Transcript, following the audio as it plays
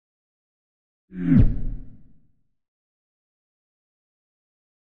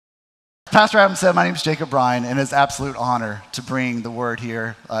Pastor Adam said, my name is Jacob Bryan, and it's an absolute honor to bring the word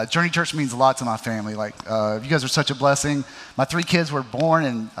here. Journey Church means a lot to my family. You guys are such a blessing. My 3 kids were born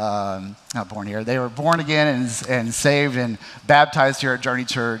and, not born here, they were born again and saved and baptized here at Journey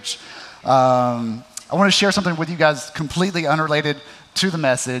Church. I want to share something with you guys completely unrelated to the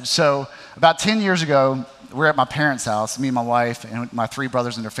message. So about 10 years ago, we were at my parents' house, me and my wife and my 3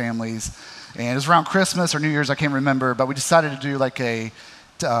 brothers and their families. And it was around Christmas or New Year's, I can't remember, but we decided to do you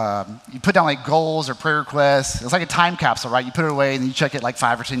put down goals or prayer requests. It's like a time capsule, right? You put it away and you check it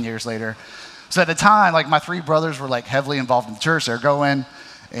 5 or 10 years later. So at the time, my 3 brothers were heavily involved in the church. They were going,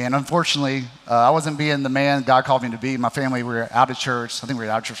 and unfortunately, I wasn't being the man God called me to be. My family, we were out of church. I think we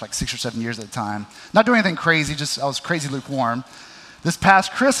were out of church 6 or 7 years at the time. Not doing anything crazy, I was crazy lukewarm. This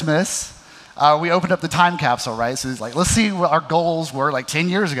past Christmas, we opened up the time capsule, right? So it's let's see what our goals were 10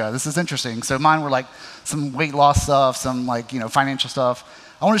 years ago. This is interesting. So mine were some weight loss stuff, some financial stuff.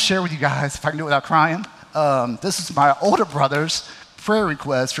 I want to share with you guys, if I can do it without crying, this is my older brother's prayer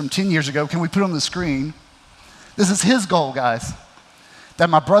request from 10 years ago. Can we put it on the screen? This is his goal, guys.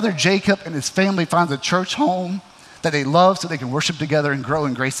 That my brother Jacob and his family finds a church home that they love so they can worship together and grow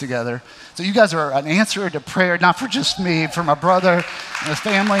in grace together. So you guys are an answer to prayer, not for just me, for my brother and his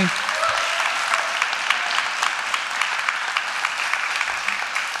family.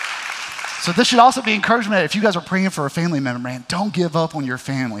 So this should also be encouragement. If you guys are praying for a family member, man, don't give up on your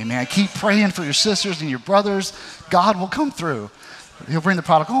family, man. Keep praying for your sisters and your brothers. God will come through. He'll bring the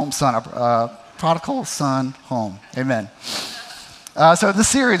prodigal son home. Amen. So this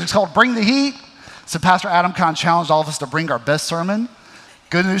series is called Bring the Heat. So Pastor Adam kind of challenged all of us to bring our best sermon.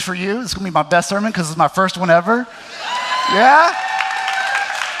 Good news for you. It's going to be my best sermon because it's my first one ever. Yeah?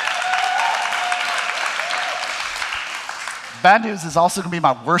 Bad news is also going to be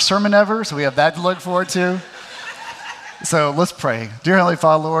my worst sermon ever, so we have that to look forward to. So let's pray. Dear Heavenly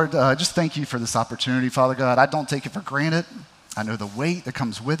Father, Lord, just thank you for this opportunity, Father God. I don't take it for granted. I know the weight that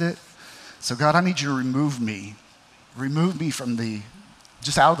comes with it. So God, I need you to remove me. Remove me from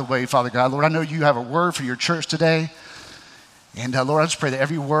just out of the way, Father God. Lord, I know you have a word for your church today. And Lord, I just pray that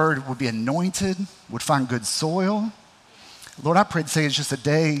every word would be anointed, would find good soil. Lord, I pray today is just a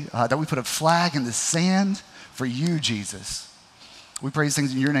day that we put a flag in the sand for you, Jesus. We pray these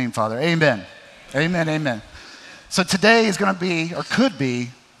things in your name, Father. Amen. Amen, amen. So today is going to be, or could be,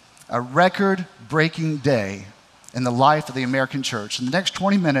 a record-breaking day in the life of the American church. In the next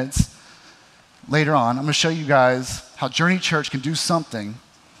 20 minutes, later on, I'm going to show you guys how Journey Church can do something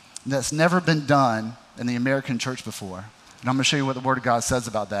that's never been done in the American church before. And I'm going to show you what the Word of God says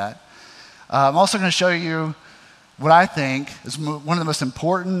about that. I'm also going to show you what I think is one of the most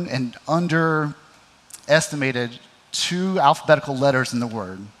important and underestimated 2 alphabetical letters in the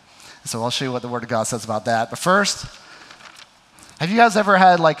Word. So I'll show you what the Word of God says about that. But first, have you guys ever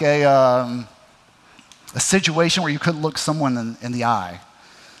had a situation where you couldn't look someone in the eye?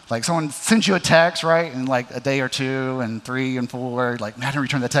 Someone sends you a text, right, in a day or 2 and 3 and 4, man, I didn't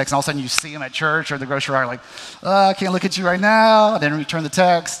return the text, and all of a sudden you see them at church or the grocery store, I can't look at you right now, I didn't return the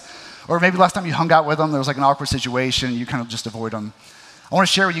text. Or maybe last time you hung out with them, there was an awkward situation, you kind of just avoid them. I want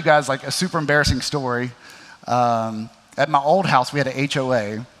to share with you guys a super embarrassing story. At my old house, we had an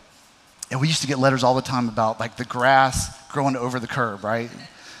HOA, and we used to get letters all the time about the grass growing over the curb, right?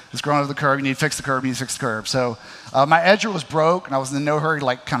 It's growing over the curb, you need to fix the curb, you need to fix the curb. So my edger was broke, and I was in no hurry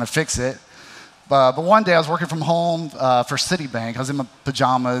to kind of fix it. But one day I was working from home for Citibank. I was in my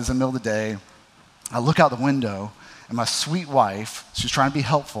pajamas in the middle of the day. I look out the window, and my sweet wife, she was trying to be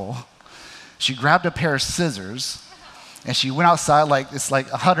helpful. She grabbed a pair of scissors, and she went outside it's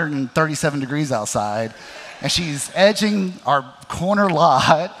 137 degrees outside, and she's edging our corner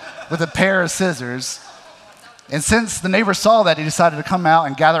lot with a pair of scissors. And since the neighbor saw that, he decided to come out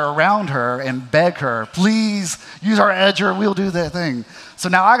and gather around her and beg her, please use our edger, we'll do that thing. So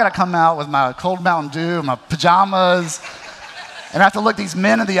now I got to come out with my cold Mountain Dew, my pajamas, and I have to look these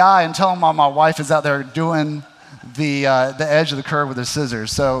men in the eye and tell them while my wife is out there doing the edge of the curb with her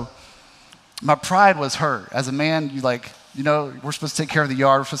scissors. So my pride was hurt. As a man, we're supposed to take care of the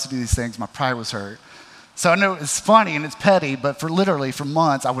yard, we're supposed to do these things. My pride was hurt. So I know it's funny and it's petty, but for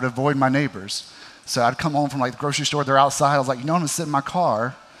months, I would avoid my neighbors. So I'd come home from the grocery store, they're outside. I was I'm going to sit in my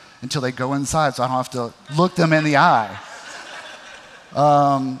car until they go inside so I don't have to look them in the eye.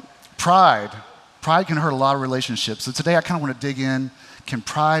 Pride can hurt a lot of relationships. So today I kind of want to dig in. Can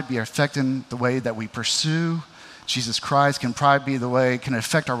pride be affecting the way that we pursue Jesus Christ? Can pride be can it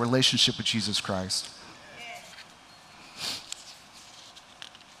affect our relationship with Jesus Christ?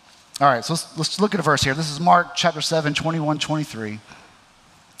 All right, so let's look at a verse here. This is Mark chapter 7, 21, 23.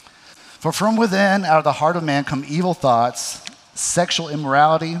 For from within, out of the heart of man, come evil thoughts, sexual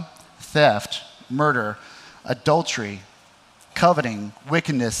immorality, theft, murder, adultery, coveting,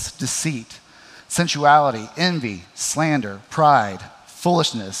 wickedness, deceit, sensuality, envy, slander, pride,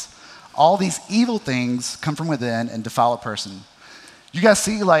 foolishness. All these evil things come from within and defile a person. You guys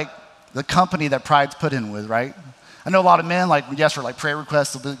see like the company that pride's put in with, right? I know a lot of men, like, when you ask for like prayer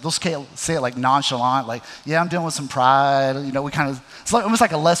requests, they'll say it like nonchalant, like, yeah, I'm dealing with some pride. You know, it's like, almost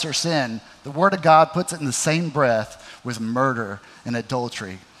like a lesser sin. The Word of God puts it in the same breath with murder and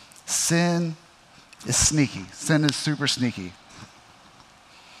adultery. Sin is sneaky. Sin is super sneaky.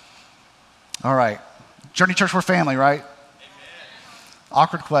 All right. Journey Church, we're family, right? Amen.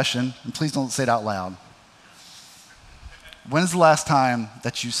 Awkward question, and please don't say it out loud. When's the last time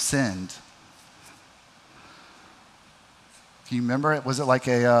that you sinned? Do you remember it? Was it like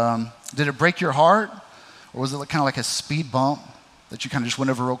did it break your heart? Or was it kind of like a speed bump that you kind of just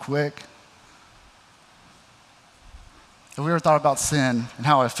went over real quick? Have we ever thought about sin and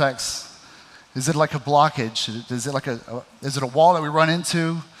how it affects? Is it like a blockage? Is it a wall that we run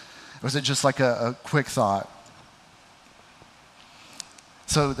into? Or is it just like a quick thought?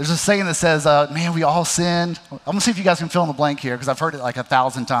 So there's a saying that says, man, we all sinned. I'm going to see if you guys can fill in the blank here because I've heard it like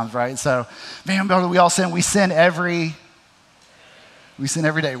 1,000 times, right? So, man, we all sin. We sin every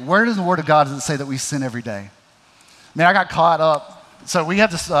day. Where does the Word of God does it say that we sin every day? Man, I got caught up. So we have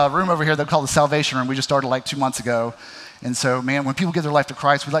this room over here that we call the Salvation Room. We just started like 2 months ago. And so, man, when people give their life to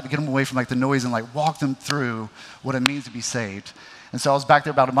Christ, we like to get them away from like the noise and like walk them through what it means to be saved. And so I was back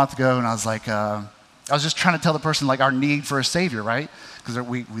there about a month ago, and I was like, I was just trying to tell the person like our need for a Savior, right? Because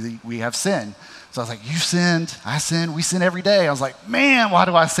we have sin. So I was like, you sinned, I sinned, we sin every day. I was like, man, why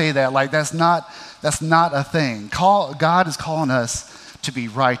do I say that? Like that's not a thing. God is calling us to be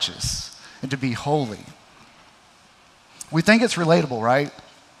righteous and to be holy. We think it's relatable, right?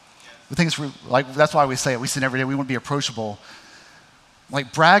 We think it's like that's why we say it. We sin every day. We want to be approachable.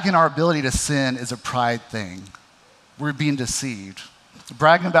 Like bragging our ability to sin is a pride thing. We're being deceived.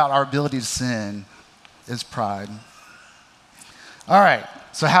 Bragging about our ability to sin is pride. All right,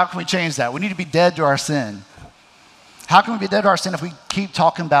 so how can we change that? We need to be dead to our sin. How can we be dead to our sin if we keep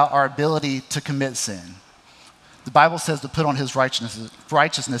talking about our ability to commit sin? The Bible says to put on his righteousness.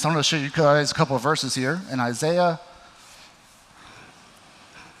 I'm going to show you guys a couple of verses here in Isaiah.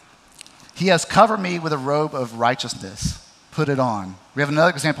 He has covered me with a robe of righteousness. Put it on. We have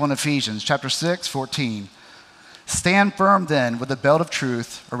another example in Ephesians chapter 6, 14. Stand firm then with the belt of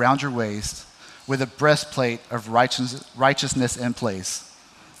truth around your waist, with a breastplate of righteousness in place.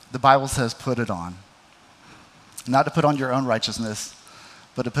 The Bible says put it on. Not to put on your own righteousness,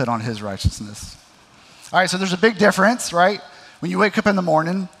 but to put on his righteousness. All right, so there's a big difference, right? When you wake up in the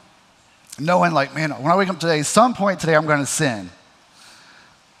morning, knowing like, man, when I wake up today, some point today I'm going to sin.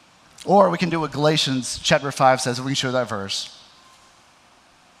 Or we can do what Galatians chapter 5 says, and we can show that verse.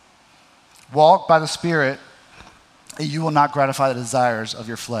 Walk by the Spirit, and you will not gratify the desires of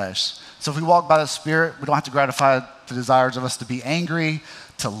your flesh. So if we walk by the Spirit, we don't have to gratify the desires of us to be angry,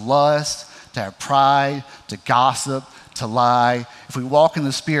 to lust, to have pride, to gossip, to lie. If we walk in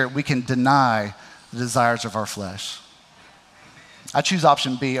the Spirit, we can deny the desires of our flesh. I choose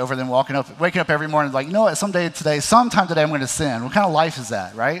option B over than waking up every morning like, you know what, sometime today I'm going to sin. What kind of life is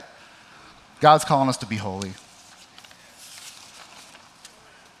that, right? God's calling us to be holy.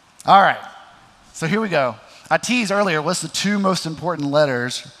 All right, so here we go. I teased earlier, what's the two most important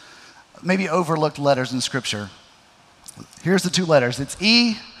letters, maybe overlooked letters in Scripture? Here's the two letters. It's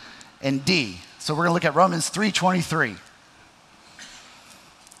E and D. So we're going to look at Romans 3:23.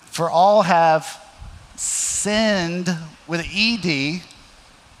 For all have sinned with an ED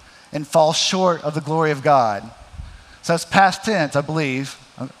and fall short of the glory of God. So that's past tense, I believe.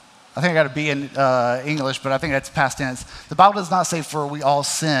 I think I got to be in English, but I think that's past tense. The Bible does not say for we all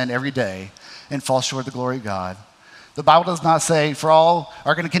sin every day and fall short of the glory of God. The Bible does not say for all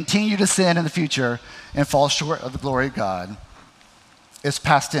are going to continue to sin in the future and fall short of the glory of God. It's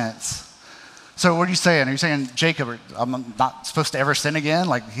past tense. So what are you saying? Are you saying, Jacob, I'm not supposed to ever sin again?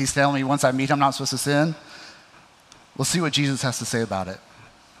 Like he's telling me once I meet him, I'm not supposed to sin? We'll see what Jesus has to say about it.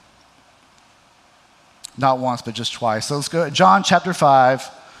 Not once, but just twice. So let's go. John chapter 5.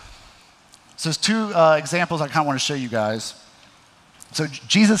 So there's two examples I kind of want to show you guys. So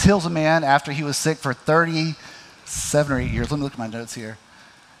Jesus heals a man after he was sick for 37 or 8 years. Let me look at my notes here.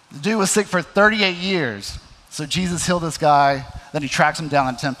 The dude was sick for 38 years. So Jesus healed this guy. Then he tracks him down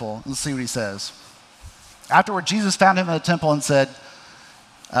in the temple. Let's see what he says. Afterward, Jesus found him in the temple and said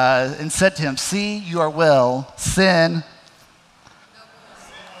to him, "See, you are well. Sin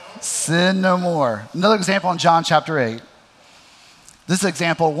no more." Another example in John chapter 8. This is an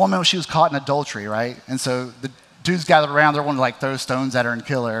example. A woman, she was caught in adultery, right? And so the dudes gathered around, they're wanting to like throw stones at her and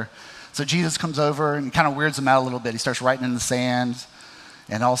kill her. So Jesus comes over and kind of weirds them out a little bit. He starts writing in the sand,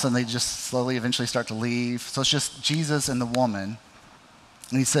 and all of a sudden they just slowly eventually start to leave. So it's just Jesus and the woman.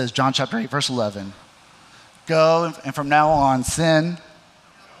 And he says, John chapter 8, verse 11, go and from now on sin.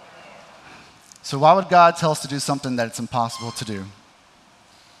 So why would God tell us to do something that it's impossible to do?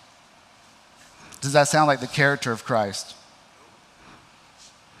 Does that sound like the character of Christ?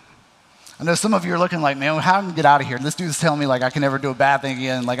 I know some of you are looking like, man, how can I get out of here? This dude's telling me like I can never do a bad thing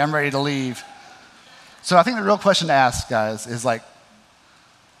again, like I'm ready to leave. So I think the real question to ask, guys, is like,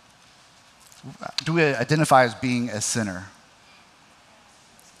 do we identify as being a sinner?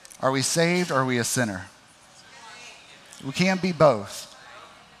 Are we saved or are we a sinner? We can't be both.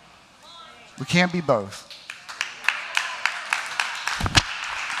 We can't be both.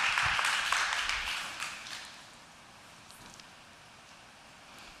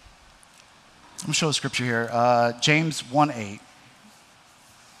 I'm going to show a scripture here. James 1:8.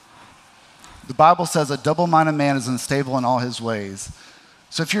 The Bible says a double-minded man is unstable in all his ways.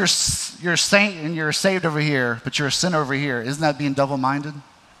 So if you're a saint and you're saved over here, but you're a sinner over here, isn't that being double-minded?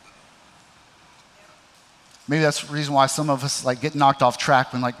 Maybe that's the reason why some of us like get knocked off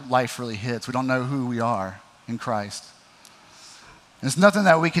track when like life really hits. We don't know who we are in Christ. And it's nothing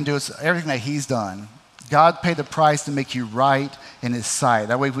that we can do. It's everything that he's done. God paid the price to make you right in his sight.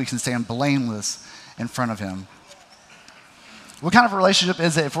 That way we can stand blameless in front of him. What kind of relationship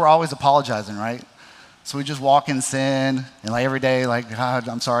is it if we're always apologizing, right? So we just walk in sin and like every day, like, God,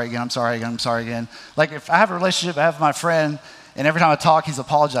 I'm sorry again, I'm sorry again, I'm sorry again. Like if I have a relationship, I have my friend, and every time I talk, he's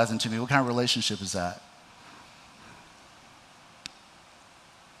apologizing to me. What kind of relationship is that?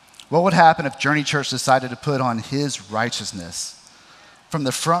 What would happen if Journey Church decided to put on his righteousness from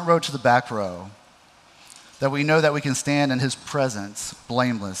the front row to the back row, that we know that we can stand in his presence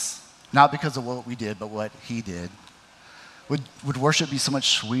blameless, not because of what we did, but what he did? Would worship be so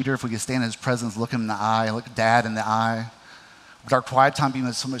much sweeter if we could stand in his presence, look him in the eye, look Dad in the eye? Would our quiet time be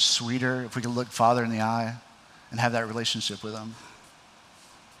so much sweeter if we could look Father in the eye and have that relationship with him?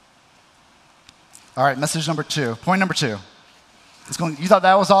 All right, message number 2. Point number 2. You thought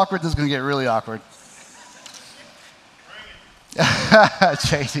that was awkward? This is going to get really awkward.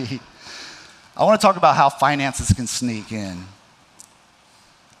 JD. I want to talk about how finances can sneak in.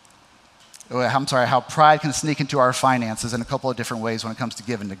 I'm sorry, how pride can sneak into our finances in a couple of different ways when it comes to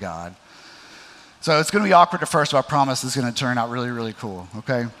giving to God. So it's going to be awkward at first, but I promise it's going to turn out really, really cool,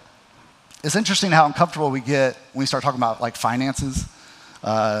 okay? It's interesting how uncomfortable we get when we start talking about like finances.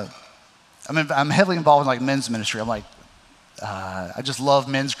 I'm heavily involved in like men's ministry. I just love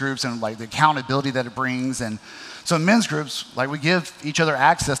men's groups and like the accountability that it brings. And so in men's groups, like we give each other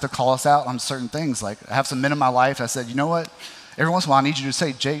access to call us out on certain things. Like I have some men in my life, I said, you know what? Every once in a while I need you to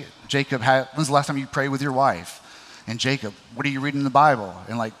say, Jacob, when's the last time you prayed with your wife? And Jacob, what are you reading in the Bible?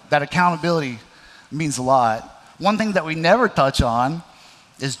 And like that accountability means a lot. One thing that we never touch on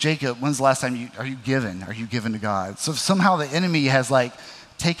is, Jacob, when's the last time are you given? Are you given to God? So somehow the enemy has like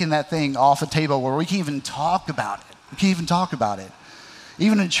taken that thing off the table where we can't even talk about it. We can't even talk about it.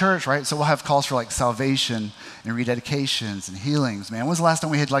 Even in church, right? So we'll have calls for like salvation and rededications and healings. Man, when's the last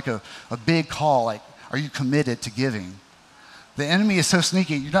time we had like a big call? Like, are you committed to giving? The enemy is so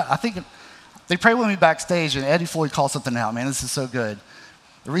sneaky. I think they pray with me backstage, and Eddie Floyd called something out. Man, this is so good.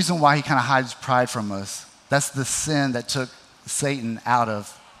 The reason why he kind of hides pride from us, that's the sin that took Satan out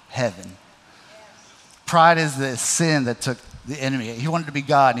of heaven. Pride is the sin that took the enemy. He wanted to be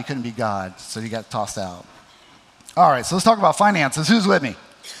God, and he couldn't be God, so he got tossed out. All right, so let's talk about finances. Who's with me?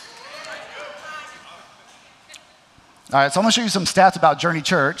 All right, so I'm going to show you some stats about Journey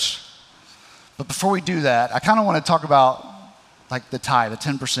Church. But before we do that, I kind of want to talk about like the tithe, the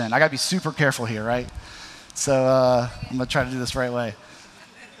 10%. I got to be super careful here, right? So I'm going to try to do this the right way.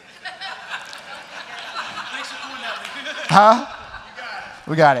 Huh?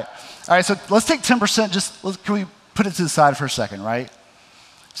 We got it. All right, so let's take 10%. Can we put it to the side for a second, right?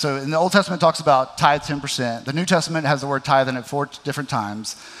 So in the Old Testament, it talks about tithe 10%. The New Testament has the word tithe in it 4 different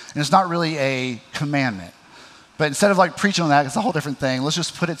times. And it's not really a commandment. But instead of like preaching on that, it's a whole different thing. Let's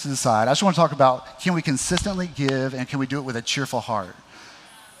just put it to the side. I just want to talk about, can we consistently give, and can we do it with a cheerful heart?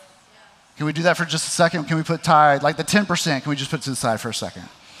 Can we do that for just a second? Can we put tithe, like the 10%, can we just put it to the side for a second?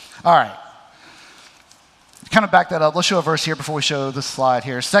 All right. To kind of back that up, let's show a verse here before we show the slide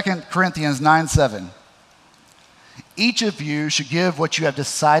here. 2 Corinthians 9:7. Each of you should give what you have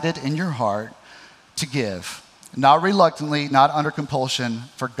decided in your heart to give, not reluctantly, not under compulsion,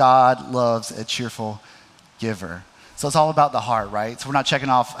 for God loves a cheerful giver. So it's all about the heart, right? So we're not checking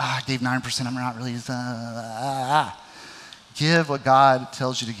off, I gave 9%, I'm not really, Give what God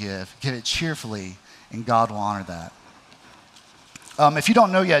tells you to give. Give it cheerfully, and God will honor that. If you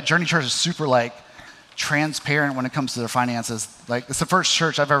don't know yet, Journey Church is super transparent when it comes to their finances. It's the first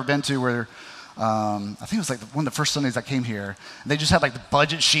church I've ever been to where I think it was one of the first Sundays I came here. They just had the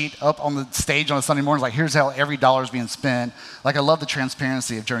budget sheet up on the stage on a Sunday morning. Here's how every dollar is being spent. I love the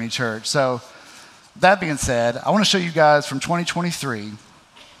transparency of Journey Church. So that being said, I want to show you guys from 2023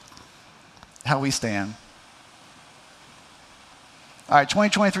 how we stand. All right,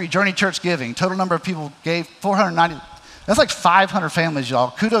 2023 Journey Church giving. Total number of people gave 490. That's 500 families,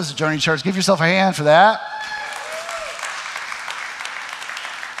 y'all. Kudos to Journey Church. Give yourself a hand for that.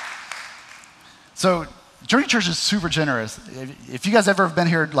 So Journey Church is super generous. If you guys ever have been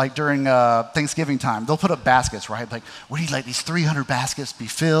here during Thanksgiving time, they'll put up baskets, right? We need these 300 baskets be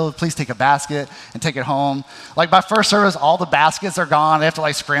filled. Please take a basket and take it home. By first service, all the baskets are gone. They have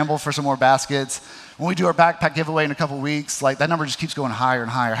to scramble for some more baskets. When we do our backpack giveaway in a couple weeks, that number just keeps going higher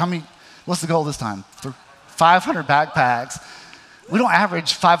and higher. What's the goal this time? 500 backpacks. We don't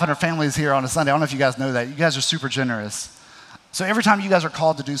average 500 families here on a Sunday. I don't know if you guys know that. You guys are super generous. So every time you guys are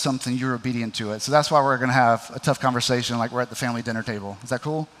called to do something, you're obedient to it. So that's why we're going to have a tough conversation we're at the family dinner table. Is that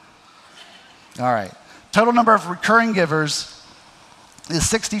cool? All right. Total number of recurring givers is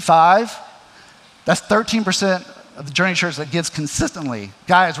 65. That's 13% of the Journey Church that gives consistently.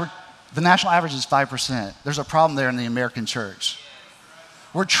 Guys, the national average is 5%. There's a problem there in the American church.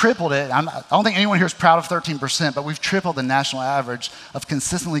 We're tripled it. I don't think anyone here is proud of 13%, but we've tripled the national average of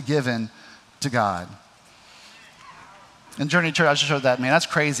consistently giving to God. In Journey Church, I just showed that, man, that's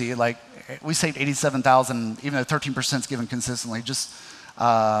crazy. We saved $87,000, even though 13% is given consistently. I just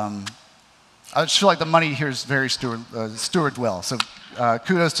feel the money here is very stewarded well. So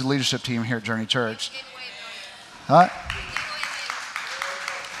kudos to the leadership team here at Journey Church. Huh?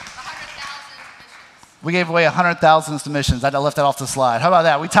 We gave away 100,000 to missions. I left that off the slide. How about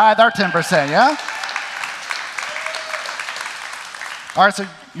that? We tithed our 10%, yeah? All right, so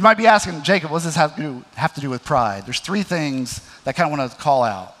you might be asking, Jacob, what does this have to do with pride? There's three things that I kind of want to call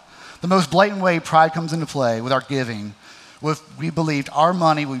out. The most blatant way pride comes into play with our giving, we believed our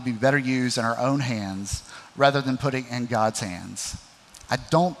money would be better used in our own hands rather than putting in God's hands. I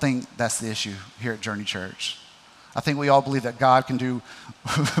don't think that's the issue here at Journey Church. I think we all believe that God can do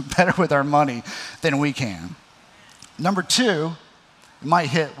better with our money than we can. Number two, it might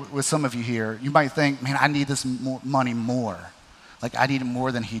hit with some of you here. You might think, man, I need this money more. I need it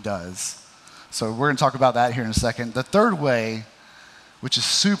more than he does. So we're going to talk about that here in a second. The third way, which is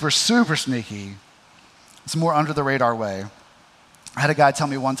super, super sneaky, it's more under the radar way. I had a guy tell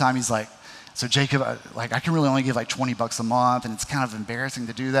me one time, he's like, so Jacob, I can really only give $20 a month, and it's kind of embarrassing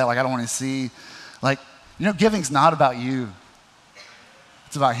to do that. I don't want to see. Giving's not about you.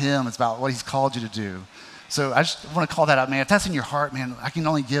 It's about him. It's about what he's called you to do. So I just want to call that out, man. If that's in your heart, man, I can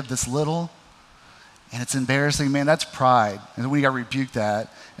only give this little, and it's embarrassing, man, that's pride. And we got to rebuke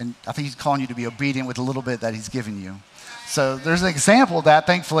that. And I think he's calling you to be obedient with a little bit that he's given you. So there's an example of that,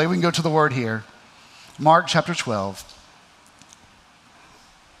 thankfully. We can go to the word here. Mark chapter 12.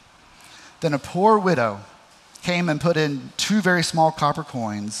 Then a poor widow came and put in 2 very small copper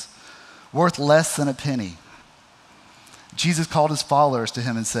coins, worth less than a penny. Jesus called his followers to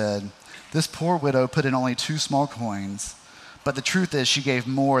him and said, this poor widow put in only 2 small coins, but the truth is she gave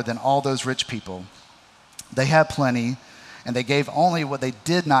more than all those rich people. They had plenty, and they gave only what they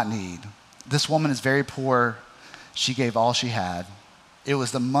did not need. This woman is very poor. She gave all she had. It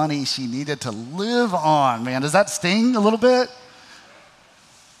was the money she needed to live on, man. Does that sting a little bit?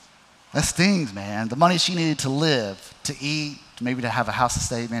 That stings, man. The money she needed to live, to eat, maybe to have a house to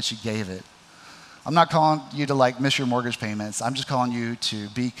stay, man, she gave it. I'm not calling you to miss your mortgage payments. I'm just calling you to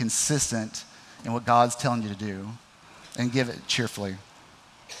be consistent in what God's telling you to do and give it cheerfully.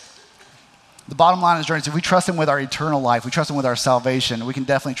 The bottom line is, Journey, if we trust him with our eternal life, we trust him with our salvation, we can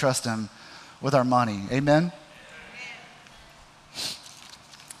definitely trust him with our money. Amen?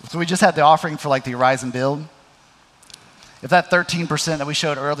 So we just had the offering for the Horizon Build. If that 13% that we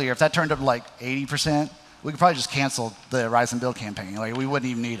showed earlier, if that turned up to 80%, we could probably just cancel the Horizon Build campaign. We wouldn't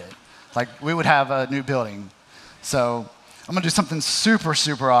even need it. We would have a new building. So I'm going to do something super,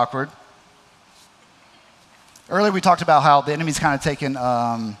 super awkward. Earlier we talked about how the enemy's kind of taken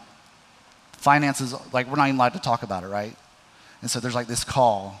finances, we're not even allowed to talk about it, right? And so there's this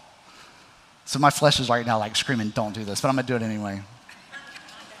call. So my flesh is right now screaming, don't do this, but I'm going to do it anyway.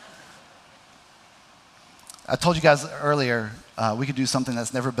 I told you guys earlier, we could do something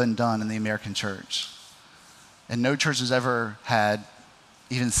that's never been done in the American church. And no church has ever had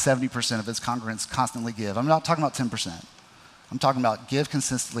even 70% of its congregants constantly give. I'm not talking about 10%. I'm talking about give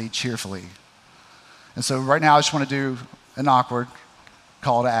consistently, cheerfully. And so right now I just want to do an awkward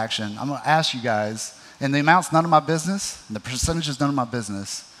call to action. I'm going to ask you guys, and the amount's none of my business, and the percentage is none of my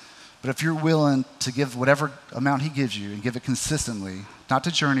business, but if you're willing to give whatever amount he gives you and give it consistently, not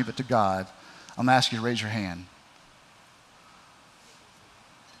to Journey, but to God, I'm going to ask you to raise your hand.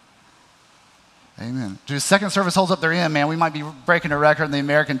 Amen. Dude, second service holds up their end, man. We might be breaking a record in the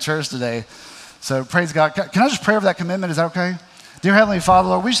American church today. So praise God. Can I just pray over that commitment? Is that okay? Dear Heavenly Father,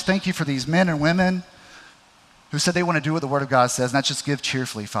 Lord, we just thank you for these men and women who said they want to do what the Word of God says, not just give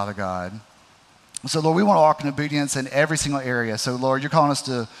cheerfully, Father God. So, Lord, we want to walk in obedience in every single area. So, Lord, you're calling us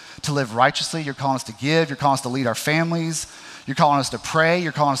to live righteously. You're calling us to give. You're calling us to lead our families. You're calling us to pray.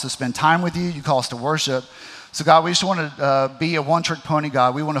 You're calling us to spend time with you. You call us to worship. So, God, we just want to be a one-trick pony,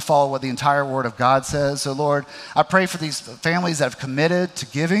 God. We want to follow what the entire Word of God says. So, Lord, I pray for these families that have committed to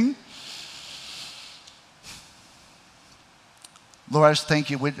giving. Lord, I just thank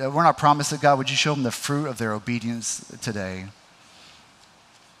you. We're not promised it, God. Would you show them the fruit of their obedience today?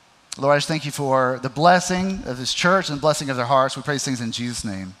 Lord, I just thank you for the blessing of this church and the blessing of their hearts. We pray these things in Jesus'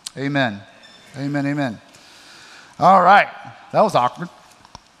 name. Amen. Amen, amen. All right. That was awkward.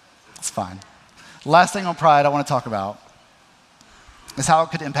 It's fine. Last thing on pride I want to talk about is how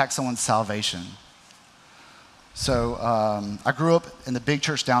it could impact someone's salvation. So I grew up in the big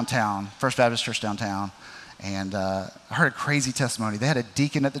church downtown, First Baptist Church downtown, and I heard a crazy testimony. They had a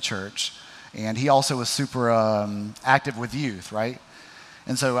deacon at the church, and he also was super active with youth, right?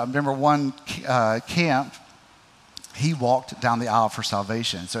 And so I remember one camp, he walked down the aisle for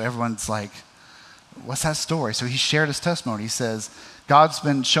salvation. So everyone's like, what's that story? So he shared his testimony. He says, God's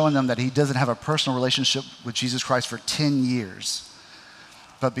been showing them that he doesn't have a personal relationship with Jesus Christ for 10 years.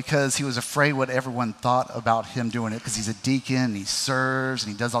 But because he was afraid what everyone thought about him doing it, because he's a deacon, and he serves,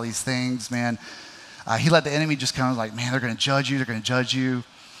 and he does all these things, man, he let the enemy just kind of like, man, they're going to judge you, they're going to judge you.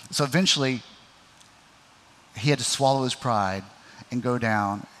 So eventually, he had to swallow his pride and go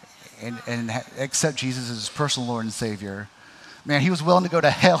down and accept Jesus as his personal Lord and Savior. Man, he was willing to go to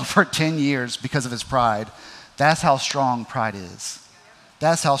hell for 10 years because of his pride. That's how strong pride is.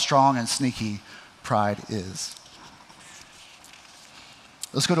 That's how strong and sneaky pride is.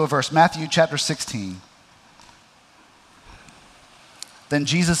 Let's go to a verse, Matthew chapter 16. Then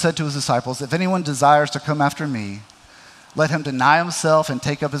Jesus said to his disciples, if anyone desires to come after me, let him deny himself and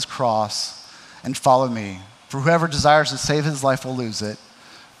take up his cross and follow me. For whoever desires to save his life will lose it,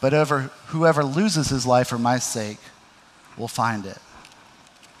 but whoever loses his life for my sake will find it.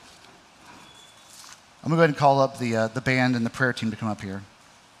 I'm going to go ahead and call up the band and the prayer team to come up here.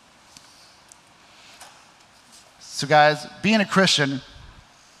 So guys, being a Christian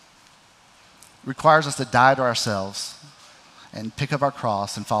requires us to die to ourselves and pick up our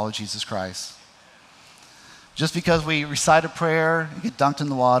cross and follow Jesus Christ. Just because we recite a prayer, get dunked in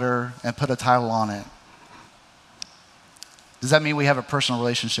the water, and put a title on it, does that mean we have a personal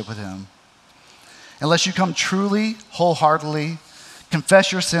relationship with him? Unless you come truly, wholeheartedly,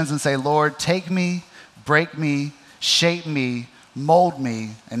 confess your sins and say, Lord, take me, break me, shape me, mold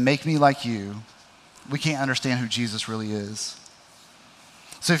me, and make me like you, we can't understand who Jesus really is.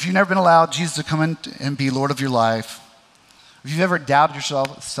 So if you've never been allowed Jesus to come in and be Lord of your life, if you've ever doubted your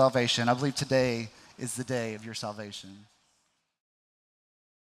salvation, I believe today is the day of your salvation.